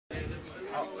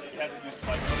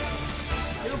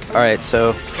Alright,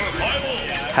 so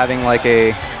having like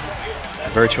a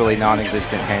virtually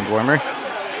non-existent hand warmer.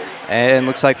 And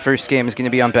looks like first game is going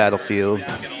to be on Battlefield.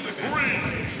 I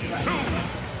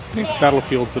think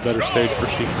Battlefield's a better stage for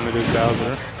Sheik than it is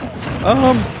Bowser.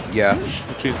 Yeah.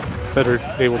 She's better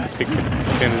able to take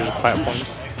advantage of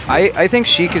platforms. I think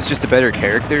Sheik is just a better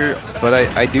character, but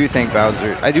I do think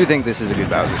this is a good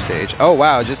Bowser stage. Oh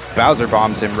wow, just Bowser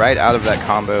bombs him right out of that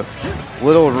combo.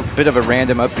 Little bit of a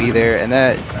random up B there, and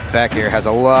that back air has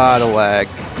a lot of lag.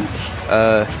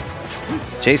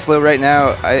 J-Slow right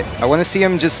now, I want to see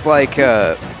him just like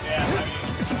well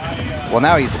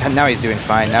now he's doing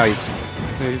fine. Now he's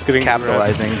getting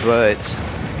capitalizing, but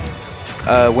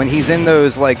when he's in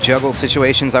those like juggle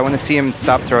situations, I want to see him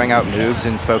stop throwing out moves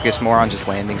and focus more on just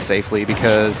landing safely,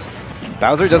 because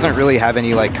Bowser doesn't really have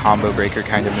any like combo breaker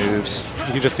kind of moves.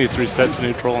 He just needs to reset to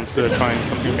neutral instead of trying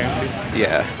something fancy.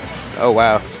 Yeah. Oh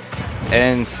wow.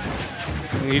 And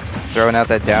throwing out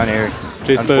that down air.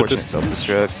 Unfortunate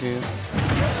self-destruct. Yeah.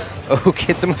 Oh,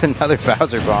 gets him with another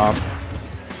Bowser bomb.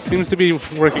 Seems to be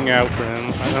working out for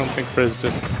him. I don't think Frizz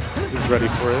just is ready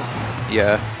for it.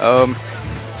 Yeah.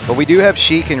 But we do have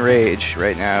Sheik and Rage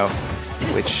right now,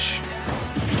 which,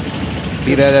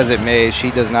 be that as it may, she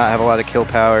does not have a lot of kill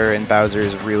power, and Bowser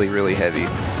is really, really heavy.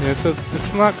 Yeah, so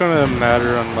it's not going to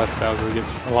matter unless Bowser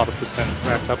gets a lot of percent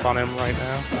racked up on him right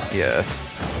now. Yeah.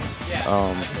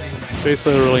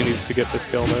 J-Slow really needs to get this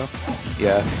kill though.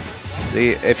 Yeah.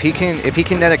 See, if he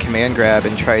can net a command grab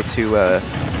and try to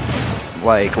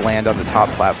like land on the top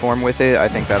platform with it, I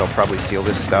think that'll probably seal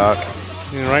this stock.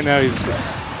 Yeah, right now he's just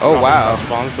wow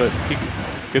bombs, but he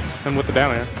gets him with the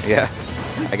down air. Yeah,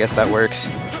 I guess that works.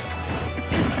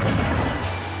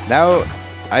 Now,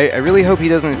 I really hope he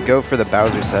doesn't go for the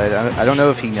Bowser side. I don't know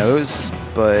if he knows,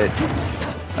 but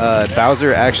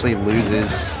Bowser actually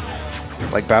loses.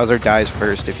 Like, Bowser dies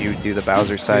first if you do the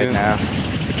Bowser side now.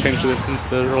 They changed this since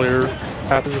the earlier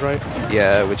path is right.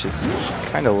 Yeah, which is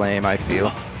kind of lame, I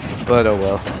feel. But oh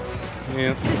well.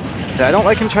 Yeah. So I don't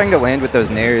like him trying to land with those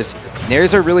nairs.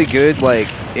 Nairs are really good, like,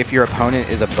 if your opponent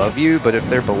is above you, but if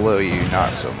they're below you,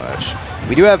 not so much.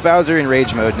 We do have Bowser in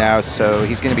rage mode now, so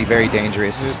he's going to be very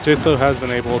dangerous. J-Slow has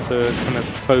been able to kind of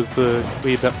close the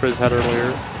lead that Frizz had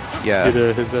earlier due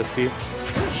to his SD.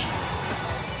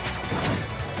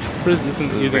 Frizz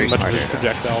isn't using much of his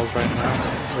projectiles right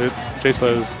now.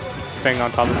 J-Slow is staying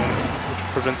on top of him, which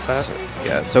prevents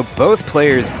that. So both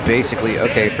players basically,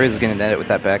 okay, Frizz is going to net it with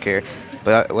that back air.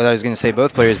 But what I was going to say,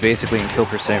 both players basically in kill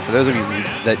percent. For those of you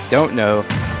that don't know,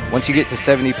 once you get to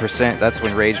 70%, that's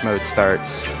when rage mode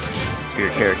starts for your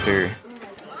character.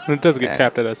 And it does get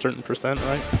capped at a certain percent,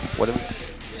 right? What do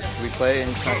we play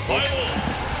in Smash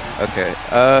 4? Okay.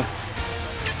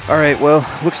 Alright, well,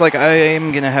 looks like I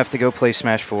am going to have to go play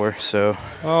Smash 4, so...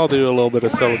 I'll do a little bit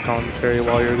of solo commentary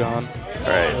while you're gone.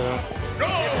 Alright.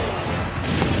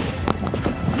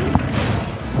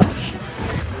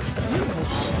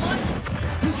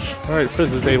 Alright,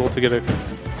 Frizz is able to get a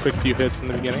quick few hits in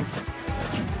the beginning.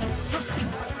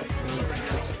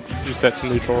 Let's reset to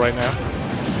neutral right now.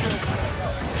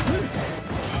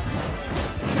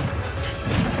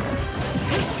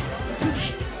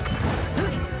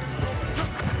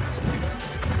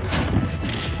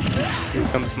 Here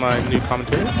comes my new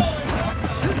commentator.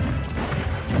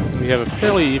 We have a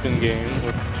fairly even game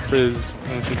with Frizz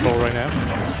in control right now.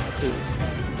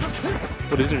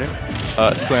 What is your name?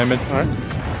 Slammin'. Alright.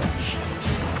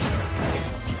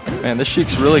 Man, this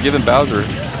Sheik's really giving Bowser.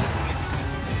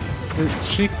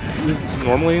 Sheik is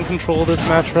normally in control of this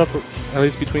matchup, at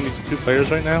least between these two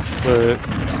players right now, but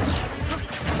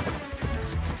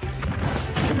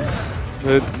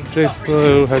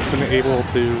J-Slow has been able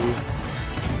to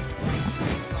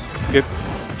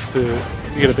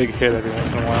get a big hit every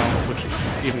once in a while, which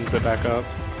evens it back up.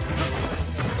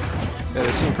 Yeah,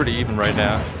 they seem pretty even right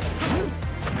now.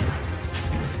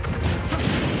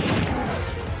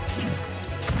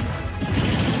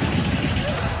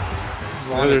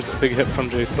 There's a big hit from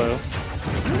J-Slow.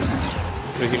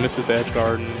 He misses the edge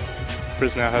guard, and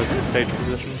Frizz now has the stage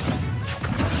position.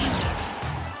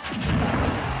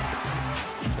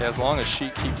 Yeah, as long as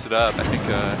Sheik keeps it up, I think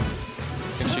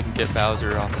she can get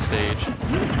Bowser off the stage.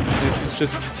 She's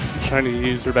just trying to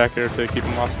use her back air to keep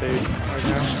him off stage right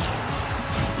now.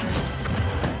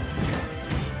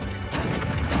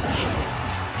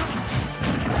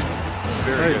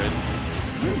 Very good.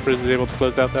 Frizz is able to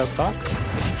close out that stock.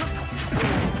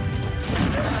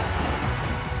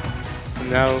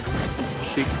 Now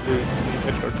Sheik is in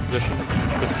edge guard position,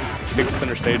 takes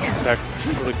center stage back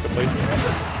really quickly.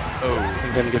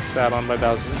 And then gets sat on by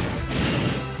Bowser.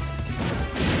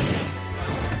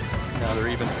 Now they're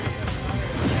even.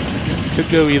 Could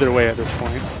go either way at this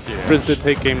point. Yeah. Frizz did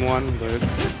take game 1, but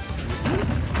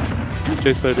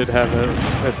J-Slow did have a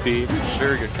SD.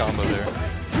 Very good combo there.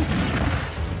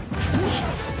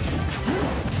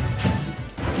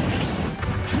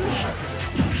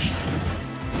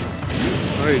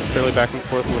 Alright, it's fairly back and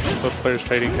forth with both players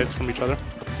trading hits from each other.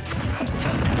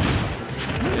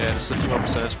 Yeah, just a few more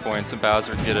percentage points and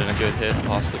Bowser can get in a good hit,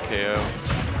 possibly KO.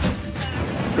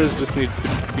 Frizz just needs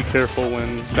to be careful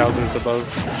when Bowser's above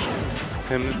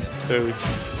him, so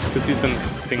because he's been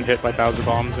being hit by Bowser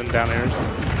bombs and down airs.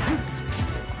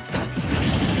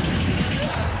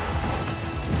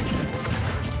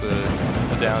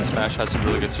 The down smash has some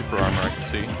really good super armor, I can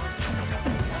see.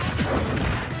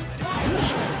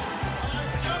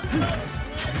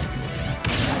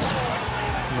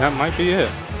 That might be it.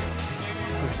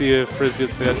 Let's see if Frizz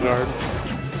gets the edge guard.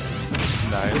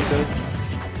 Nice.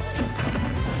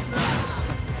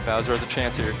 Bowser has a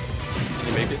chance here. Can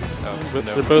he make it? Oh, But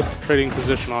no. they're both trading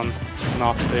position on and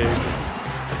off stage.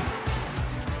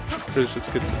 Frizz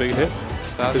just gets a big hit.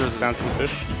 Bowser's Bouncing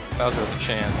fish. Bowser has a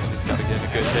chance. He just got to get a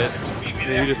good hit.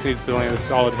 Yeah, he just needs to land a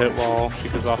solid hit while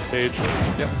Sheik is off stage.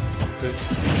 Yep. Good.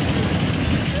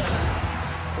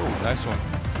 Oh, nice one.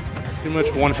 Pretty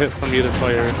much one hit from either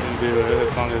player can do it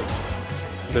as long as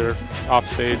they're off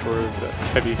stage or is a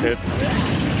heavy hit.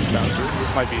 Bouncer.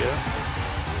 This might be it.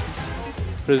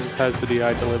 Frizz has the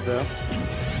DI to live though.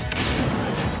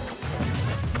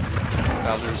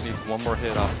 Bowser just needs one more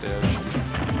hit off the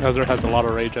edge. Bowser has a lot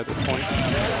of rage at this point.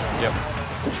 Yep.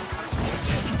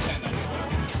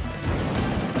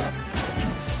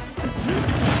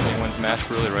 Anyone's match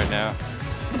really right now.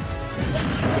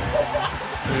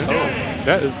 Oh,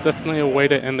 that is definitely a way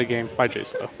to end the game by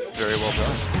J-Slow. Very well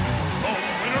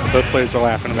done. Both players are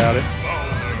laughing about it.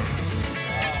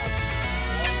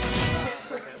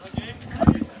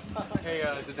 Hey,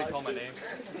 did they call my name?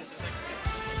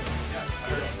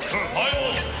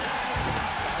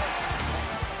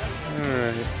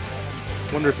 Alright.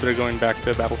 Wonder if they're going back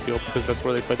to Battlefield because that's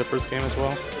where they played the first game as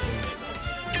well.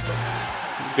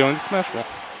 Going to Smashville.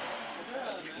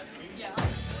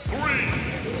 3, 2,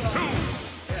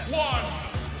 1,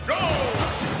 go!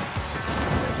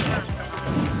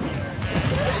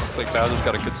 Looks like Bowser's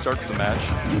got a good start to the match.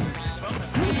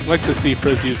 I'd like to see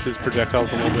Frizz use his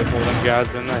projectiles a little bit more than he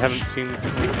has been. I haven't seen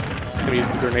him use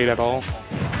the grenade at all.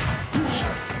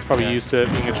 Probably used to it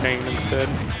being a chain instead.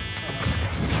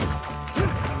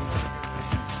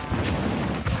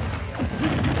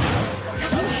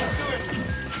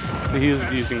 He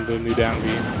is using the new down B.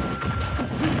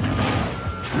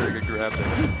 Very good grab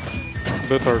there.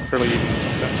 Both are fairly even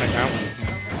percent right now.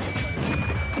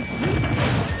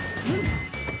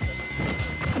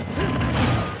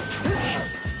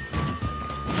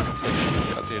 Looks like she's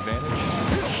got the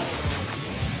advantage.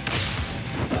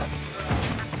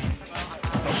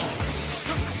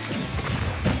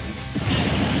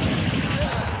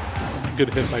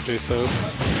 Good hit by J-Slow,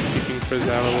 keeping Frizz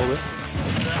out a little bit.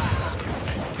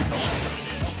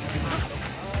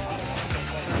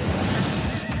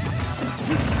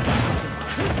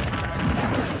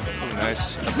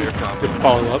 Nice up air combo. Good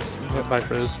follow-ups hit by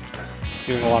Frizz,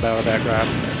 getting a lot out of that grab.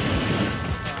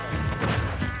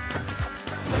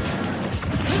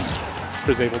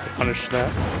 Frizz able to punish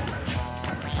that.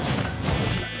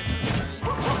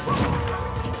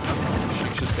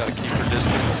 She's just got to keep her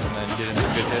distance and then get into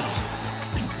good hits.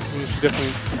 And she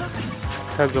definitely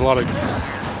has a lot of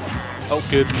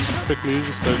good quick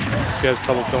moves, but she has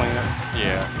trouble filling it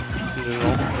Yeah. in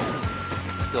general.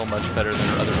 Still much better than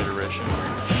her other iteration.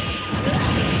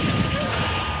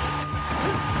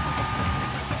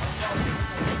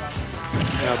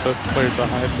 Now both players are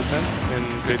high percent,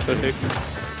 and J-Slow takes it.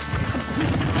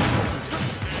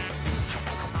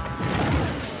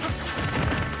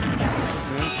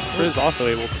 And Frizz also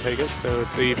able to take it, so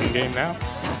it's an even game now.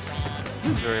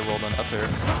 Very well done up there.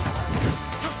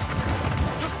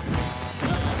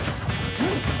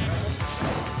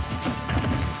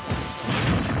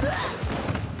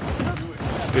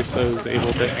 J-Slow is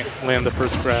able to land the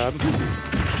first grab.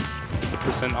 The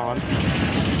percent on. She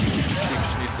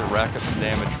just needs to rack up some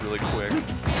damage really quick.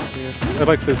 Yeah. I'd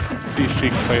like to see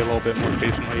Sheik play a little bit more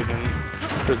patiently than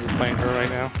Frizz is playing her right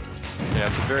now. Yeah,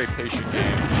 it's a very patient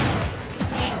game.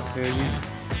 Yeah, he's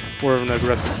more of an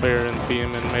aggressive player in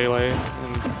PM and Melee,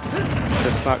 and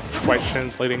that's not quite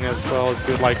translating as well as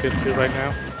he would like it to right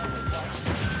now.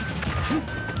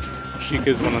 Sheik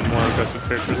is one of the more aggressive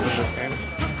characters in this game.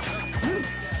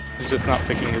 He's just not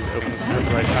picking his opens at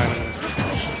the right time.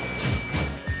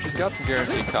 She's got some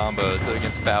guaranteed combos, but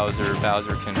against Bowser,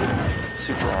 Bowser can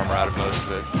super armor out of most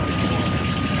of it.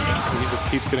 And he just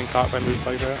keeps getting caught by moves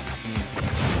like that.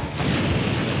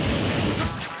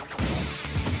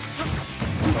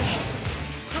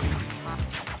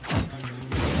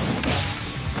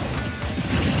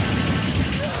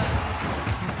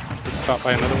 Gets caught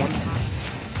by another one.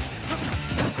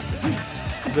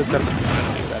 This 7%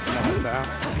 do that, not like that.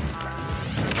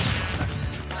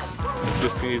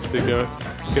 Just needs to go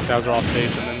get Bowser off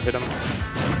stage and then hit him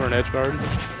for an edge guard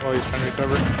while he's trying to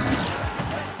recover.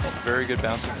 Very good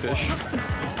bouncing fish.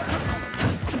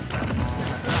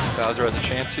 Bowser has a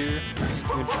chance here.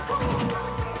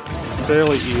 It's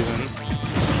fairly even.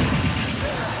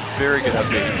 Very good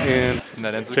update. And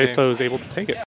that ends the game. J-Slow is able to take it.